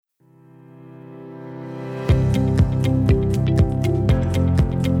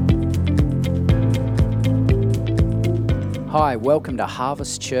Hi, welcome to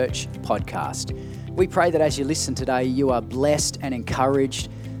Harvest Church Podcast. We pray that as you listen today, you are blessed and encouraged.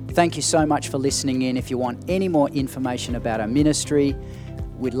 Thank you so much for listening in. If you want any more information about our ministry,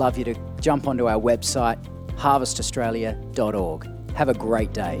 we'd love you to jump onto our website, harvestaustralia.org. Have a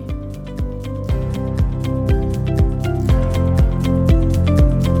great day.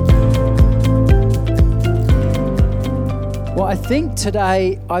 Well, I think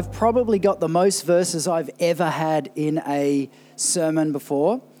today I've probably got the most verses I've ever had in a sermon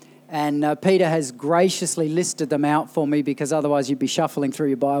before. And Peter has graciously listed them out for me because otherwise you'd be shuffling through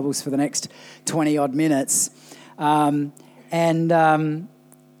your Bibles for the next 20 odd minutes. And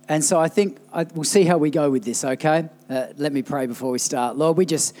so I think we'll see how we go with this, okay? Let me pray before we start. Lord, we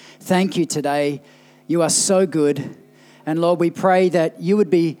just thank you today. You are so good. And Lord, we pray that you would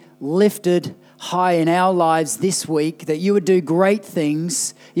be lifted high in our lives this week, that you would do great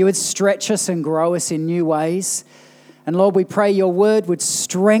things. You would stretch us and grow us in new ways. And Lord, we pray your word would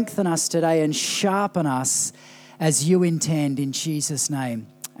strengthen us today and sharpen us as you intend in Jesus' name.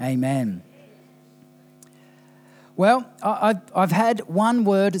 Amen. Well, I've had one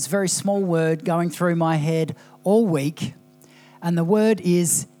word, it's a very small word, going through my head all week, and the word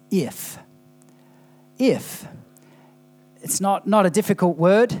is if. If. It's not a difficult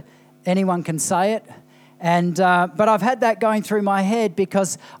word. Anyone can say it. But I've had that going through my head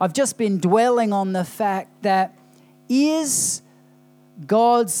because I've just been dwelling on the fact that is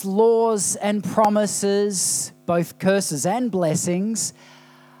God's laws and promises, both curses and blessings,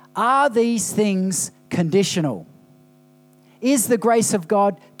 are these things conditional? Is the grace of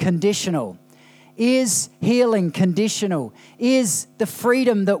God conditional? Is healing conditional? Is the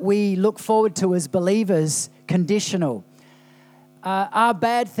freedom that we look forward to as believers conditional? Are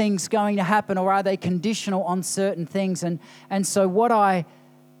bad things going to happen, or are they conditional on certain things? And so what I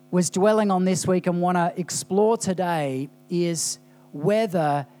was dwelling on this week and want to explore today is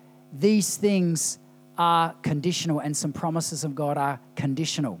whether these things are conditional and some promises of God are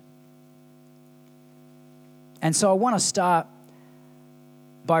conditional. And so I want to start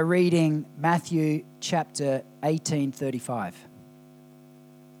by reading Matthew chapter 18:35.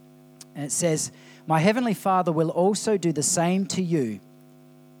 And it says, "My heavenly Father will also do the same to you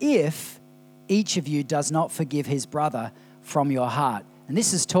if each of you does not forgive his brother from your heart." And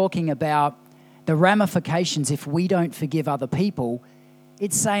this is talking about the ramifications if we don't forgive other people.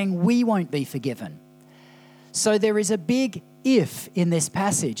 It's saying we won't be forgiven. So there is a big if in this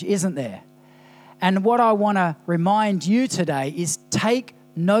passage, isn't there? And what I want to remind you today is take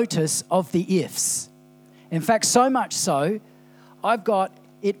notice of the ifs. In fact, so much so, I've got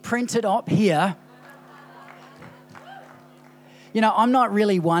it printed up here. You know, I'm not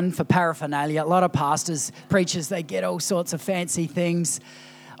really one for paraphernalia. A lot of pastors, preachers, they get all sorts of fancy things.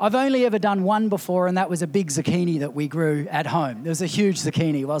 I've only ever done one before, and that was a big zucchini that we grew at home. It was a huge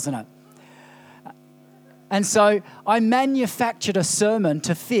zucchini, wasn't it? And so I manufactured a sermon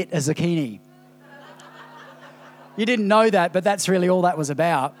to fit a zucchini. You didn't know that, but that's really all that was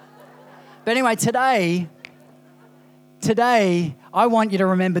about. But anyway, today, I want you to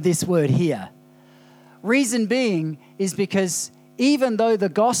remember this word here. Reason being is because even though the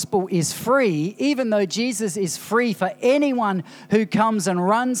gospel is free, even though Jesus is free for anyone who comes and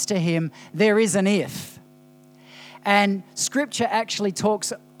runs to him, there is an if. And Scripture actually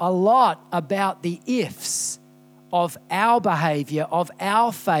talks a lot about the ifs of our behavior, of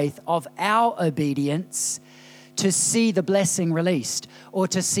our faith, of our obedience to see the blessing released, or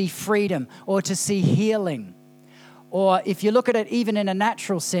to see freedom, or to see healing. Or if you look at it even in a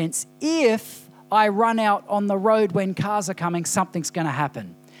natural sense, if I run out on the road when cars are coming, something's going to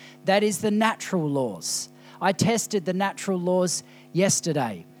happen. That is the natural laws. I tested the natural laws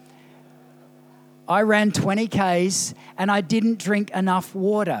yesterday. I ran 20 Ks and I didn't drink enough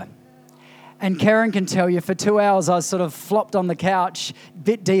water. And Karen can tell you, for 2 hours I was sort of flopped on the couch, a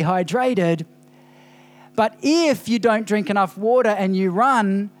bit dehydrated. But if you don't drink enough water and you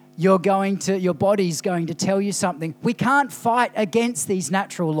run, your body's going to tell you something. We can't fight against these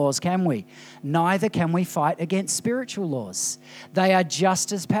natural laws, can we? Neither can we fight against spiritual laws. They are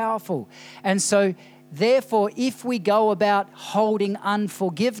just as powerful. And so, therefore, if we go about holding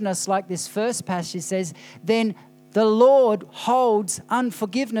unforgiveness, like this first passage says, then the Lord holds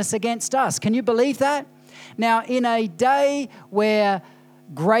unforgiveness against us. Can you believe that? Now, in a day where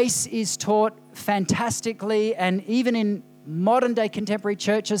grace is taught fantastically, and even in modern day contemporary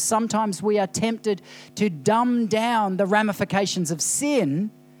churches, sometimes we are tempted to dumb down the ramifications of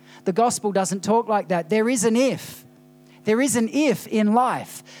sin. The gospel doesn't talk like that. There is an if. There is an if in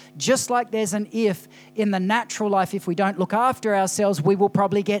life. Just like there's an if in the natural life. If we don't look after ourselves, we will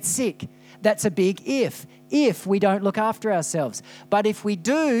probably get sick. That's a big if we don't look after ourselves. But if we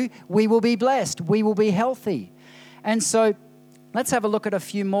do, we will be blessed. We will be healthy. And so let's have a look at a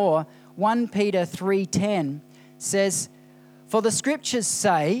few more. 1 Peter 3:10 says, for the scriptures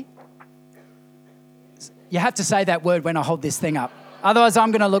say, you have to say that word when I hold this thing up. Otherwise,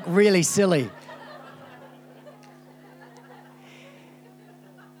 I'm going to look really silly.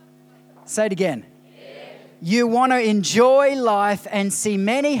 Say it again. You want to enjoy life and see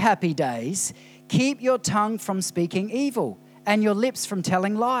many happy days. Keep your tongue from speaking evil and your lips from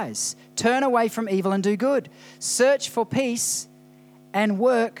telling lies. Turn away from evil and do good. Search for peace and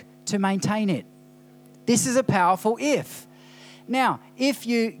work to maintain it. This is a powerful if. Now, if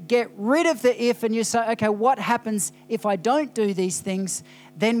you get rid of the if and you say, okay, what happens if I don't do these things?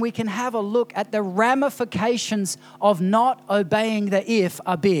 Then we can have a look at the ramifications of not obeying the if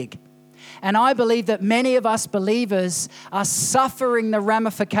are big. And I believe that many of us believers are suffering the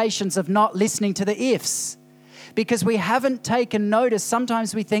ramifications of not listening to the ifs because we haven't taken notice.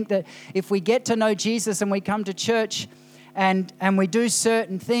 Sometimes we think that if we get to know Jesus and we come to church and we do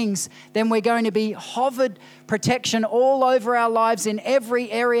certain things, then we're going to be hovered protection all over our lives in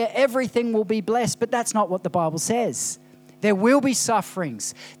every area. Everything will be blessed, but that's not what the Bible says. There will be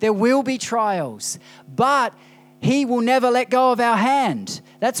sufferings. There will be trials, but He will never let go of our hand.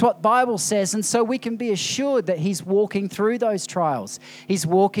 That's what the Bible says. And so we can be assured that He's walking through those trials. He's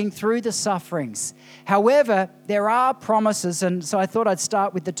walking through the sufferings. However, there are promises. And so I thought I'd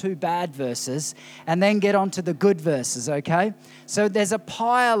start with the 2 bad verses and then get on to the good verses, okay? So there's a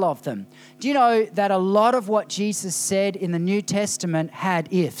pile of them. Do you know that a lot of what Jesus said in the New Testament had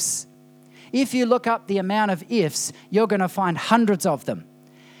ifs? If you look up the amount of ifs, you're going to find hundreds of them.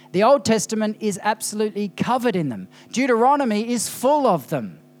 The Old Testament is absolutely covered in them. Deuteronomy is full of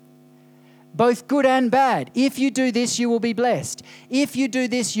them, both good and bad. If you do this, you will be blessed. If you do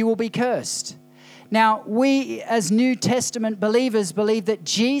this, you will be cursed. Now, we as New Testament believers believe that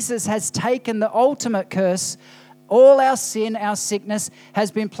Jesus has taken the ultimate curse. All our sin, our sickness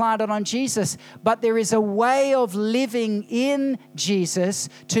has been planted on Jesus. But there is a way of living in Jesus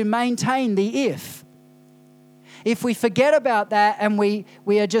to maintain the if. If we forget about that and we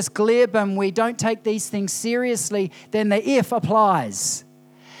are just glib and we don't take these things seriously, then the if applies.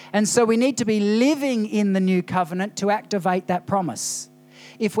 And so we need to be living in the new covenant to activate that promise.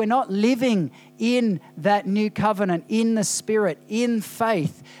 If we're not living in that new covenant, in the Spirit, in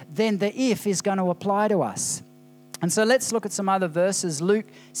faith, then the if is going to apply to us. And so let's look at some other verses. Luke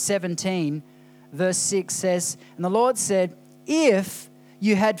 17, verse 6 says, and the Lord said, if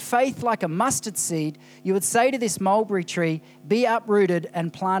you had faith like a mustard seed, you would say to this mulberry tree, be uprooted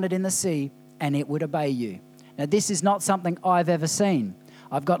and planted in the sea, and it would obey you. Now, this is not something I've ever seen.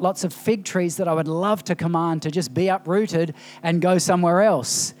 I've got lots of fig trees that I would love to command to just be uprooted and go somewhere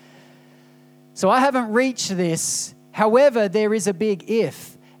else. So I haven't reached this. However, there is a big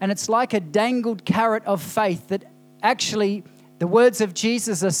if, and it's like a dangled carrot of faith that actually the words of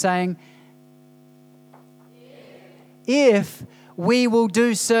Jesus are saying, if we will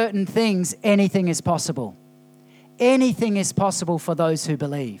do certain things, anything is possible. Anything is possible for those who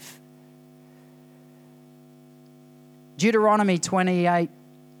believe. Deuteronomy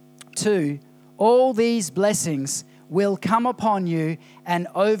 28:2, all these blessings will come upon you and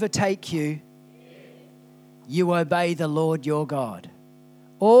overtake you. You obey the Lord your God.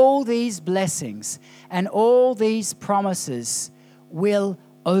 All these blessings and all these promises will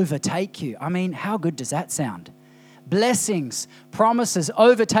overtake you. I mean, how good does that sound? Blessings, promises,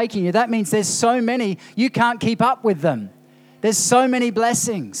 overtaking you. That means there's so many, you can't keep up with them. There's so many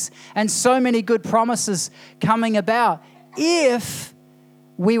blessings and so many good promises coming about if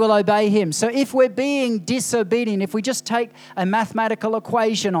we will obey Him. So if we're being disobedient, if we just take a mathematical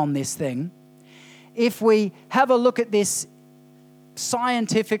equation on this thing, if we have a look at this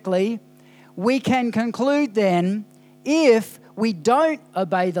scientifically, we can conclude then if we don't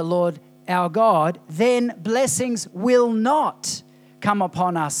obey the Lord our God, then blessings will not come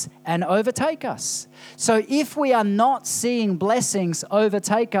upon us and overtake us. So if we are not seeing blessings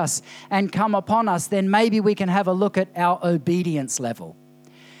overtake us and come upon us, then maybe we can have a look at our obedience level.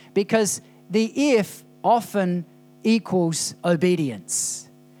 Because the if often equals obedience.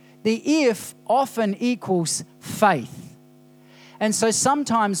 The if often equals faith. And so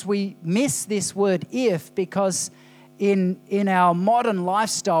sometimes we miss this word if because in our modern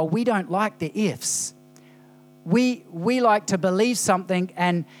lifestyle, we don't like the ifs. We like to believe something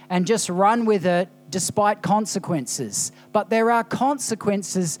and just run with it despite consequences. But there are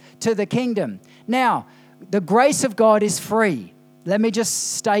consequences to the kingdom. Now, the grace of God is free. Let me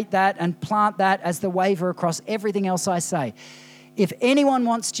just state that and plant that as the waiver across everything else I say. If anyone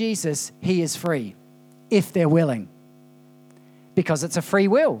wants Jesus, he is free, if they're willing, because it's a free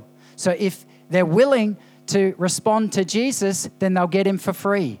will. So if they're willing to respond to Jesus, then they'll get him for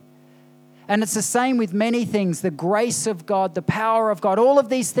free. And it's the same with many things. The grace of God, the power of God, all of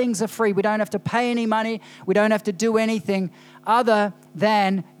these things are free. We don't have to pay any money. We don't have to do anything other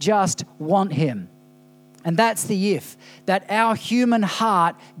than just want him. And that's the if, that our human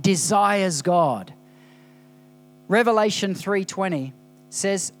heart desires God. Revelation 3:20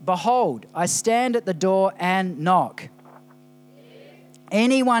 says, "Behold, I stand at the door and knock.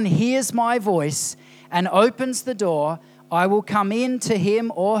 Anyone hears my voice and opens the door, I will come in to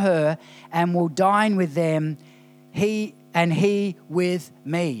him or her and will dine with them, he with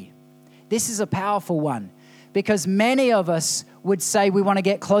me." This is a powerful one, because many of us would say we want to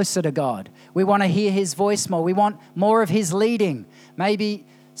get closer to God. We want to hear his voice more. We want more of his leading. Maybe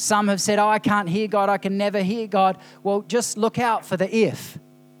some have said, I can't hear God. I can never hear God. Well, just look out for the if.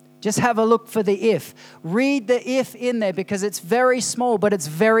 Just have a look for the if. Read the if in there, because it's very small, but it's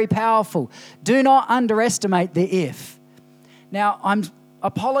very powerful. Do not underestimate the if. Now, I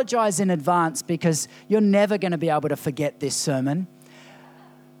apologize in advance, because you're never going to be able to forget this sermon.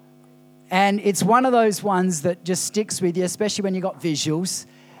 And it's one of those ones that just sticks with you, especially when you got visuals,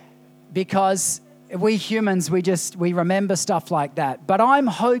 because we humans, we remember stuff like that. But I'm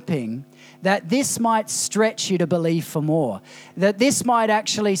hoping that this might stretch you to believe for more, that this might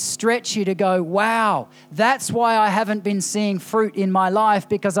actually stretch you to go, wow, that's why I haven't been seeing fruit in my life,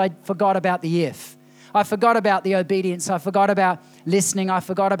 because I forgot about the if. I forgot about the obedience. I forgot about listening. I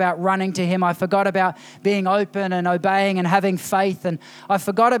forgot about running to him. I forgot about being open and obeying and having faith. And I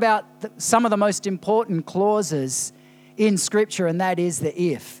forgot about some of the most important clauses in Scripture, and that is the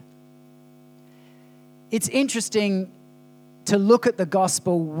if. It's interesting to look at the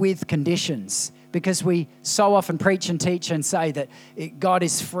gospel with conditions, because we so often preach and teach and say that God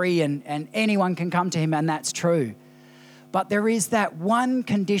is free and anyone can come to him, and that's true. But there is that one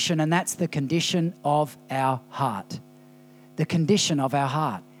condition, and that's the condition of our heart. The condition of our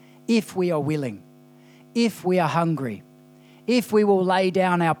heart. If we are willing, if we are hungry, if we will lay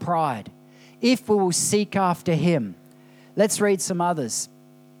down our pride, if we will seek after him. Let's read some others.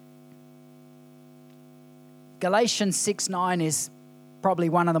 Galatians 6:9 is probably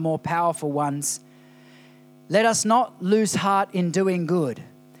one of the more powerful ones. "Let us not lose heart in doing good,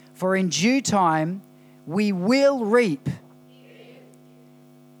 for in due time we will reap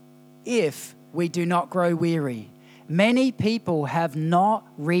if we do not grow weary." Many people have not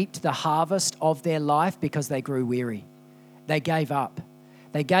reaped the harvest of their life because they grew weary. They gave up.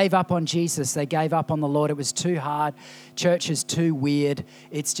 They gave up on Jesus. They gave up on the Lord. It was too hard. Church is too weird.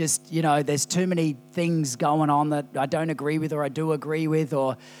 It's just, there's too many things going on that I don't agree with, or I do agree with,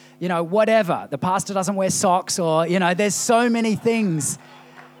 or, whatever. The pastor doesn't wear socks, or, there's so many things.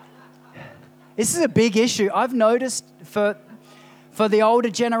 This is a big issue. I've noticed for the older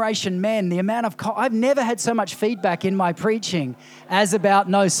generation men, the amount of... I've never had so much feedback in my preaching as about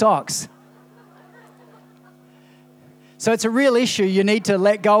no socks. So it's a real issue you need to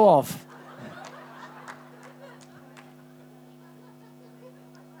let go of.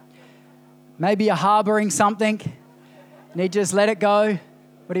 Maybe you're harboring something. You need to just let it go.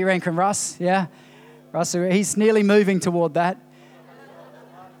 What do you reckon, Russ? Yeah? Russ, he's nearly moving toward that.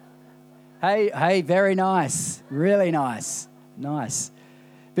 Hey, very nice. Really nice. Nice.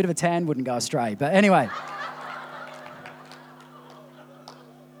 Bit of a tan wouldn't go astray. But anyway.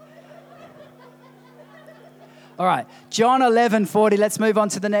 All right, John 11:40. Let's move on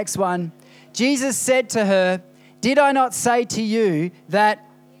to the next one. Jesus said to her, "Did I not say to you that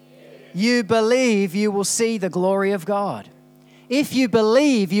you believe you will see the glory of God?" If you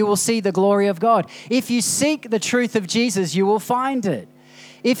believe, you will see the glory of God. If you seek the truth of Jesus, you will find it.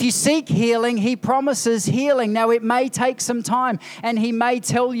 If you seek healing, he promises healing. Now, it may take some time, and he may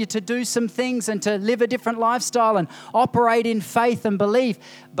tell you to do some things and to live a different lifestyle and operate in faith and belief,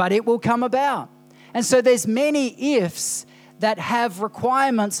 but it will come about. And so there's many ifs that have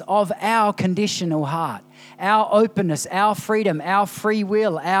requirements of our conditional heart, our openness, our freedom, our free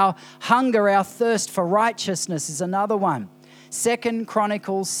will, our hunger, our thirst for righteousness is another one. 2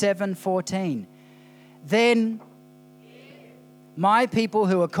 Chronicles 7:14. "Then my people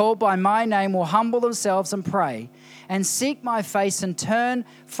who are called by my name will humble themselves and pray and seek my face and turn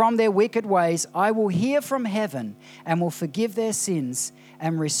from their wicked ways. I will hear from heaven and will forgive their sins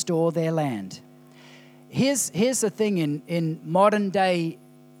and restore their land." Here's the thing in modern day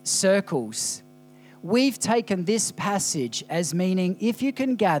circles. We've taken this passage as meaning if you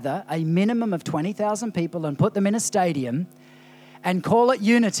can gather a minimum of 20,000 people and put them in a stadium and call it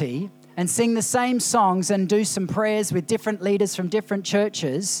unity, and sing the same songs and do some prayers with different leaders from different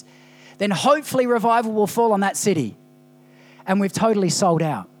churches, then hopefully revival will fall on that city. And we've totally sold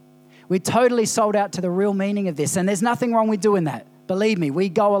out. We're totally sold out to the real meaning of this. And there's nothing wrong with doing that. Believe me, we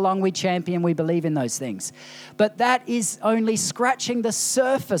go along, we champion, we believe in those things. But that is only scratching the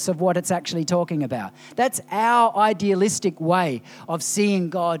surface of what it's actually talking about. That's our idealistic way of seeing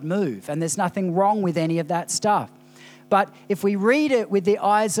God move. And there's nothing wrong with any of that stuff. But if we read it with the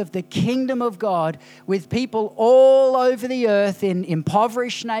eyes of the kingdom of God, with people all over the earth in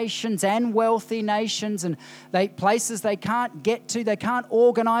impoverished nations and wealthy nations and places they can't get to, they can't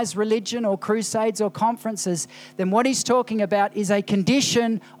organize religion or crusades or conferences, then what he's talking about is a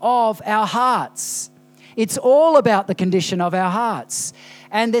condition of our hearts. It's all about the condition of our hearts.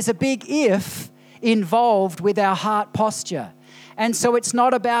 And there's a big if involved with our heart posture. And so it's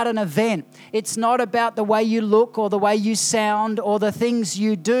not about an event. It's not about the way you look or the way you sound or the things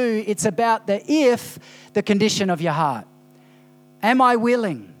you do. It's about the condition of your heart. Am I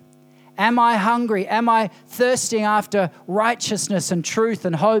willing? Am I hungry? Am I thirsting after righteousness and truth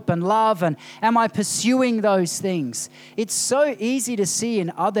and hope and love? And am I pursuing those things? It's so easy to see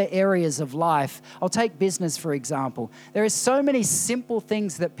in other areas of life. I'll take business, for example. There are so many simple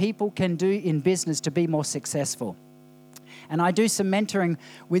things that people can do in business to be more successful. And I do some mentoring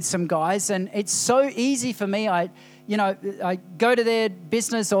with some guys, and it's so easy for me. I go to their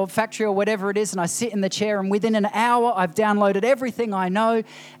business or factory or whatever it is, and I sit in the chair, and within an hour, I've downloaded everything I know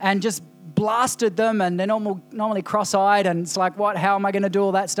and just blasted them, and they're normally cross-eyed, and it's like, what? How am I going to do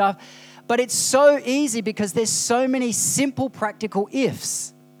all that stuff? But it's so easy because there's so many simple, practical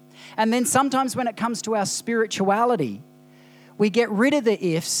ifs. And then sometimes when it comes to our spirituality, we get rid of the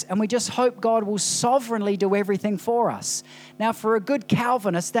ifs and we just hope God will sovereignly do everything for us. Now, for a good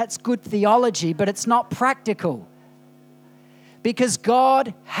Calvinist, that's good theology, but it's not practical. Because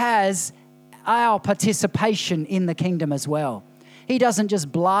God has our participation in the kingdom as well. He doesn't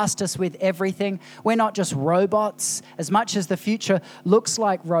just blast us with everything. We're not just robots. As much as the future looks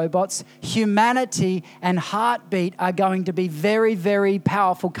like robots, humanity and heartbeat are going to be very, very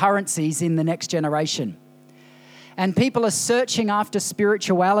powerful currencies in the next generation. And people are searching after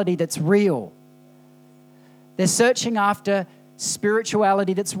spirituality that's real. They're searching after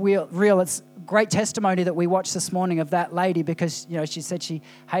spirituality that's real. It's great testimony that we watched this morning of that lady because, she said she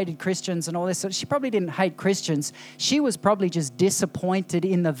hated Christians and all this. So she probably didn't hate Christians. She was probably just disappointed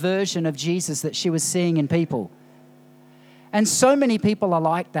in the version of Jesus that she was seeing in people. And so many people are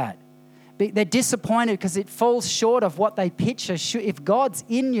like that. They're disappointed because it falls short of what they picture. If God's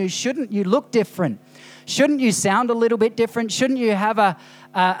in you, shouldn't you look different? Shouldn't you sound a little bit different? Shouldn't you have an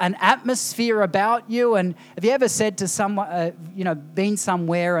atmosphere about you? And have you ever said to someone, been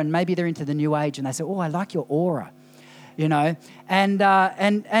somewhere and maybe they're into the new age and they say, oh, I like your aura, And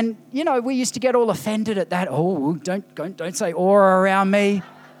we used to get all offended at that. Oh, don't say aura around me.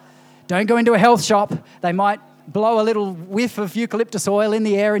 Don't go into a health shop. They might blow a little whiff of eucalyptus oil in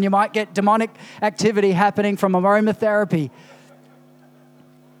the air and you might get demonic activity happening from aromatherapy.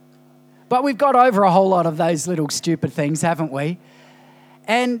 But we've got over a whole lot of those little stupid things, haven't we?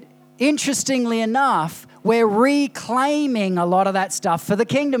 And interestingly enough, we're reclaiming a lot of that stuff for the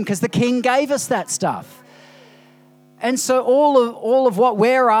kingdom because the king gave us that stuff. And so all of what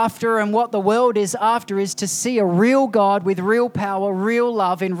we're after and what the world is after is to see a real God with real power, real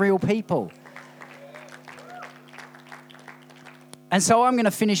love in real people. And so I'm going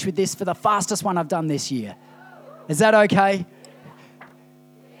to finish with this for the fastest one I've done this year. Is that okay?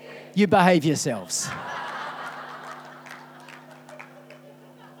 You behave yourselves.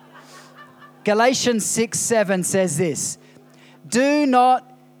 Galatians 6:7 says this, do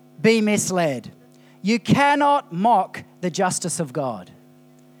not be misled. You cannot mock the justice of God.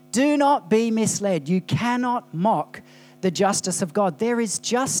 Do not be misled. You cannot mock the justice of God. There is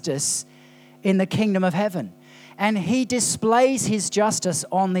justice in the kingdom of heaven. And he displays his justice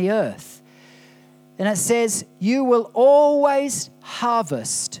on the earth. And it says, you will always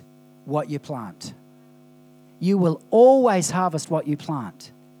harvest what you plant. You will always harvest what you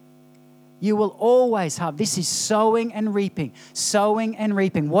plant. You will always harvest. This is sowing and reaping. Sowing and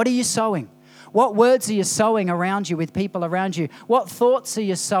reaping. What are you sowing? What words are you sowing around you with people around you? What thoughts are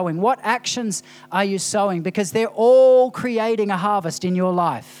you sowing? What actions are you sowing? Because they're all creating a harvest in your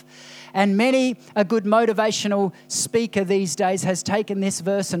life. And a good motivational speaker these days has taken this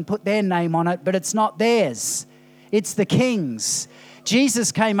verse and put their name on it, but it's not theirs. It's the King's.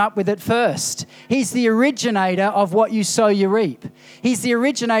 Jesus came up with it first. He's the originator of what you sow, you reap. He's the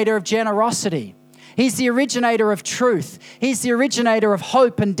originator of generosity. He's the originator of truth. He's the originator of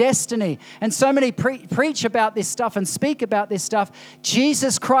hope and destiny. And so many preach about this stuff and speak about this stuff.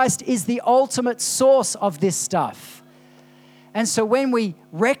 Jesus Christ is the ultimate source of this stuff. And so when we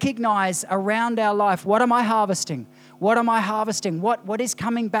recognize around our life, what am I harvesting? What am I harvesting? What is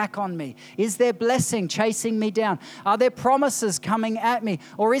coming back on me? Is there blessing chasing me down? Are there promises coming at me?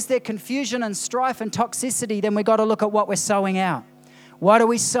 Or is there confusion and strife and toxicity? Then we've got to look at what we're sowing out. What are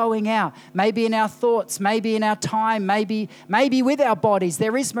we sowing out? Maybe in our thoughts, maybe in our time, maybe with our bodies.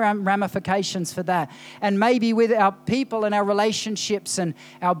 There is ramifications for that. And maybe with our people and our relationships and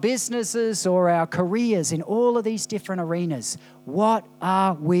our businesses or our careers in all of these different arenas. What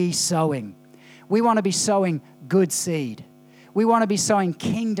are we sowing? We want to be sowing good seed. We want to be sowing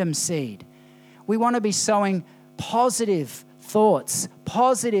kingdom seed. We want to be sowing positive thoughts,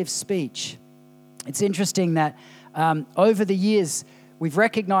 positive speech. It's interesting that over the years, we've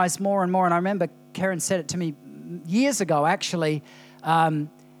recognized more and more, and I remember Karen said it to me years ago actually,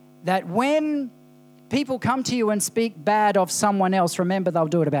 that when people come to you and speak bad of someone else, remember they'll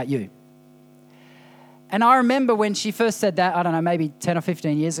do it about you. And I remember when she first said that, I don't know, maybe 10 or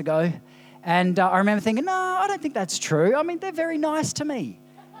 15 years ago, and I remember thinking, no, I don't think that's true. I mean, they're very nice to me.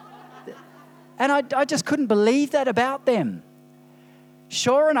 And I just couldn't believe that about them.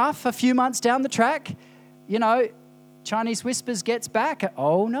 Sure enough, a few months down the track, Chinese Whispers gets back.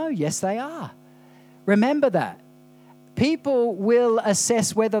 Oh no, yes they are. Remember that. People will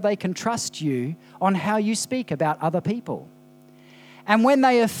assess whether they can trust you on how you speak about other people. And when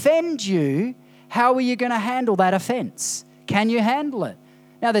they offend you, how are you going to handle that offense? Can you handle it?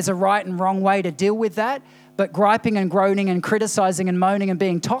 Now, there's a right and wrong way to deal with that, but griping and groaning and criticizing and moaning and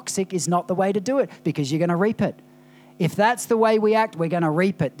being toxic is not the way to do it because you're going to reap it. If that's the way we act, we're going to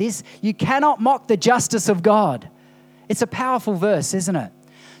reap it. You cannot mock the justice of God. It's a powerful verse, isn't it?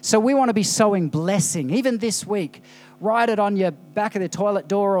 So we want to be sowing blessing. Even this week, write it on your back of the toilet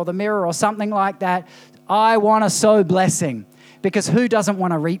door or the mirror or something like that. I want to sow blessing. Because who doesn't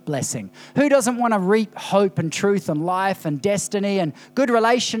want to reap blessing? Who doesn't want to reap hope and truth and life and destiny and good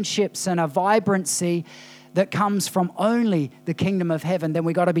relationships and a vibrancy that comes from only the kingdom of heaven? Then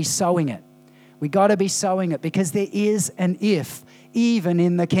we got to be sowing it. We got to be sowing it because there is an if even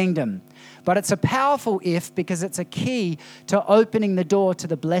in the kingdom. But it's a powerful if because it's a key to opening the door to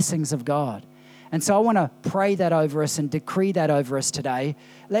the blessings of God. And so I want to pray that over us and decree that over us today.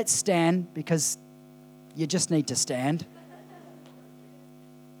 Let's stand because you just need to stand.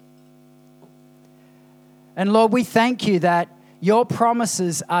 And Lord, we thank you that your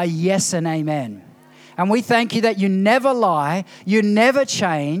promises are yes and amen. And we thank you that you never lie, you never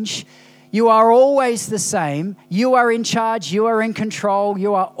change, you are always the same, you are in charge, you are in control,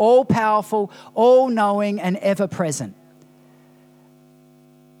 you are all powerful, all knowing and ever present.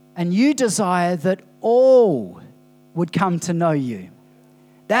 And you desire that all would come to know you.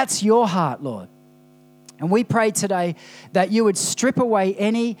 That's your heart, Lord. And we pray today that you would strip away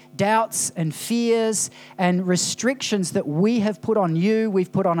any doubts and fears and restrictions that we have put on you,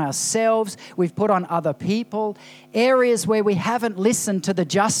 we've put on ourselves, we've put on other people, areas where we haven't listened to the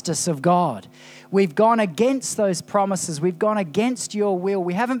justice of God. We've gone against those promises. We've gone against your will.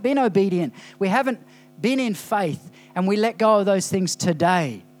 We haven't been obedient. We haven't been in faith, and we let go of those things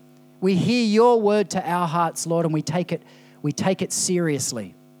today. We hear your word to our hearts, Lord, and we take it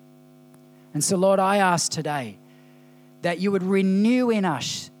seriously. And so, Lord, I ask today that you would renew in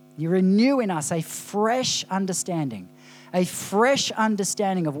us a fresh understanding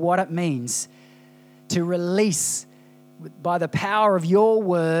of what it means to release by the power of your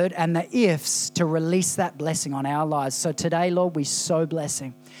word and the ifs to release that blessing on our lives. So today, Lord, we sow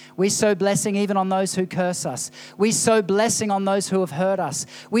blessing. We sow blessing even on those who curse us. We sow blessing on those who have hurt us.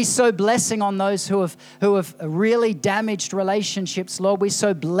 We sow blessing on those who have really damaged relationships. Lord, we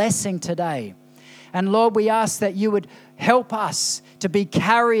sow blessing today. And Lord, we ask that you would help us to be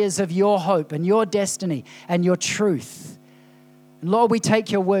carriers of your hope and your destiny and your truth. And Lord, we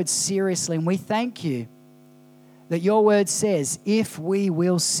take your word seriously, and we thank you that your word says, if we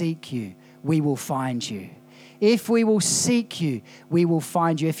will seek you, we will find you. If we will seek you, we will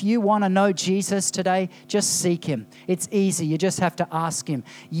find you. If you want to know Jesus today, just seek him. It's easy. You just have to ask him.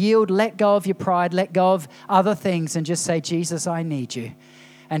 Yield, let go of your pride, let go of other things, and just say, Jesus, I need you.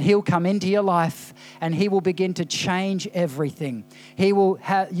 And he'll come into your life and he will begin to change everything. You will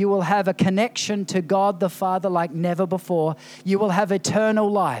have a connection to God the Father like never before. You will have eternal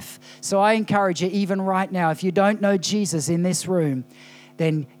life. So I encourage you, even right now, if you don't know Jesus in this room,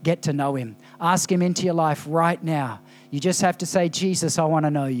 then get to know him. Ask him into your life right now. You just have to say, Jesus, I want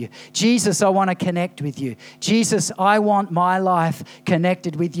to know you. Jesus, I want to connect with you. Jesus, I want my life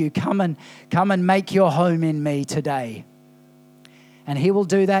connected with you. Come and make your home in me today. And he will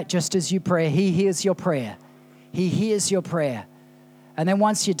do that just as you pray. He hears your prayer. He hears your prayer. And then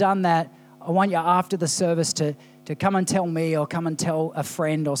once you've done that, I want you after the service to come and tell me or come and tell a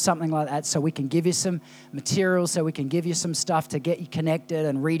friend or something like that so we can give you some material, so we can give you some stuff to get you connected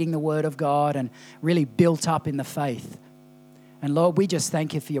and reading the Word of God and really built up in the faith. And Lord, we just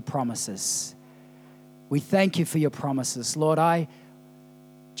thank you for your promises. We thank you for your promises. Lord, I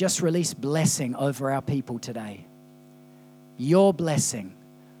just release blessing over our people today. Your blessing.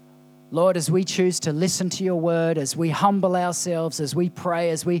 Lord, as we choose to listen to your word, as we humble ourselves, as we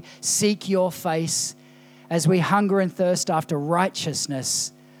pray, as we seek your face, as we hunger and thirst after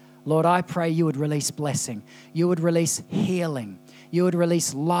righteousness, Lord, I pray you would release blessing. You would release healing. You would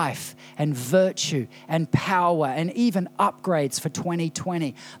release life and virtue and power and even upgrades for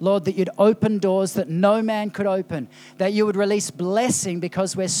 2020. Lord, that you'd open doors that no man could open, that you would release blessing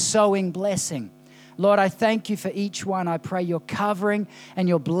because we're sowing blessing. Lord, I thank you for each one. I pray your covering and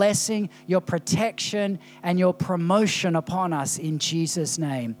your blessing, your protection and your promotion upon us in Jesus'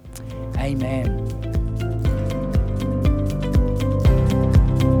 name. Amen.